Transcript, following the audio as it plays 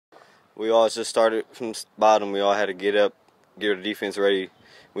We all just started from the bottom. We all had to get up, get our defense ready.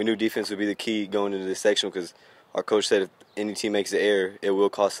 We knew defense would be the key going into this sectional because our coach said if any team makes an error, it will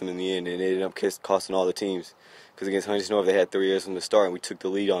cost them in the end, and it ended up costing all the teams. Because against Huntington North, they had 3 errors from the start, and we took the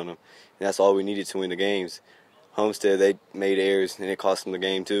lead on them. And that's all we needed to win the games. Homestead, they made errors, and it cost them the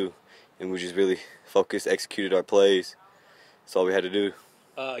game too. And we just really focused, executed our plays. That's all we had to do.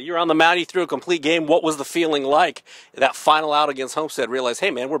 You're on the mound, you threw a complete game. What was the feeling like that final out against Homestead? Realize, hey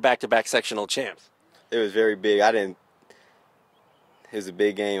man, we're back-to-back sectional champs. It was very big. It was a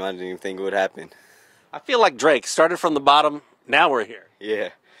big game. I didn't even think it would happen. I feel like Drake started from the bottom. Now we're here. Yeah.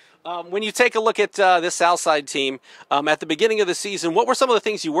 When you take a look at this Southside team, at the beginning of the season, what were some of the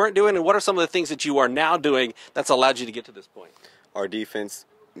things you weren't doing, and what are some of the things that you are now doing that's allowed you to get to this point? Our defense,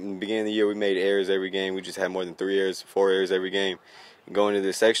 in the beginning of the year, we made errors every game. We just had more than 3 errors, 4 errors every game. Going into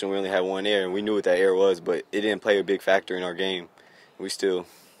this section, we only had 1 error, and we knew what that error was, but it didn't play a big factor in our game. We still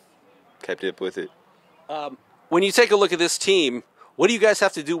kept up with it. When you take a look at this team, what do you guys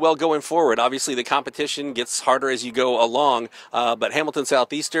have to do well going forward? Obviously, the competition gets harder as you go along, but Hamilton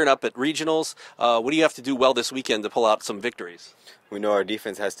Southeastern up at regionals, what do you have to do well this weekend to pull out some victories? We know our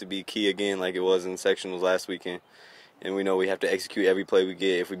defense has to be key again like it was in sectionals last weekend, and we know we have to execute every play we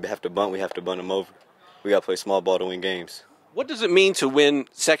get. If we have to bunt, we have to bunt them over. We got to play small ball to win games. What does it mean to win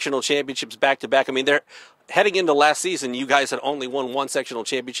sectional championships back-to-back? I mean, heading into last season, you guys had only won 1 sectional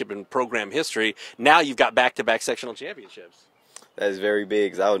championship in program history. Now you've got back-to-back sectional championships. That is very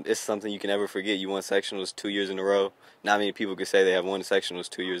big. It's something you can never forget. You won sectionals 2 years in a row. Not many people can say they have won sectionals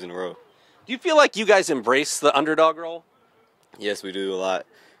 2 years in a row. Do you feel like you guys embrace the underdog role? Yes, we do a lot.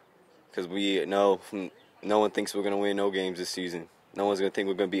 Because we know no one thinks we're going to win no games this season. No one's going to think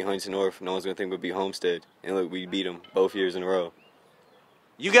we're going to beat Huntington North. No one's going to think we'll beat Homestead. And look, we beat them both years in a row.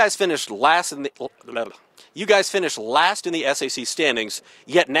 You guys finished last in the SAC standings,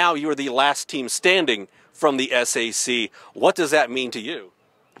 yet now you're the last team standing from the SAC. What does that mean to you?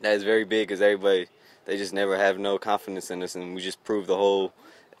 That is very big because everybody, they just never have no confidence in us, and we just proved the whole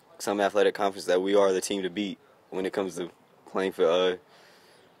Summit Athletic Conference that we are the team to beat when it comes to playing for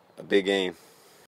a big game.